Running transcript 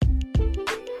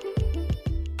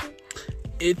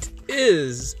It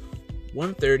is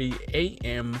 1:30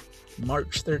 a.m.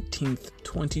 March 13th,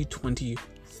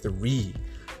 2023.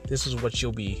 This is what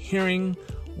you'll be hearing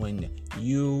when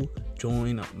you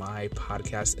join my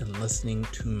podcast and listening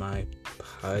to my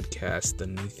podcast, The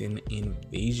Nathan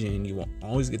Invasion. You will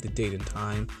always get the date and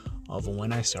time of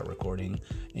when I start recording,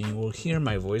 and you will hear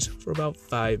my voice for about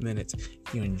 5 minutes.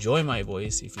 If you enjoy my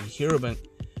voice, if you hear about,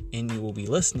 and you will be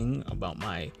listening about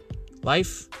my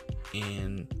life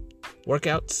and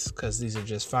workouts, because these are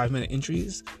just 5-minute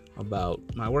entries about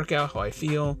my workout, how I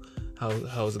feel,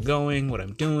 how's it going, what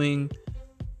I'm doing,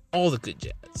 all the good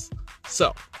jazz.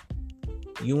 So,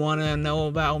 you want to know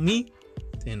about me?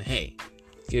 Then hey,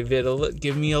 give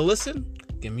me a listen,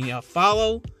 give me a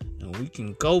follow, and we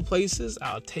can go places.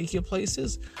 I'll take you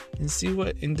places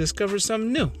and discover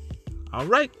something new. All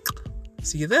right,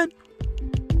 see you then.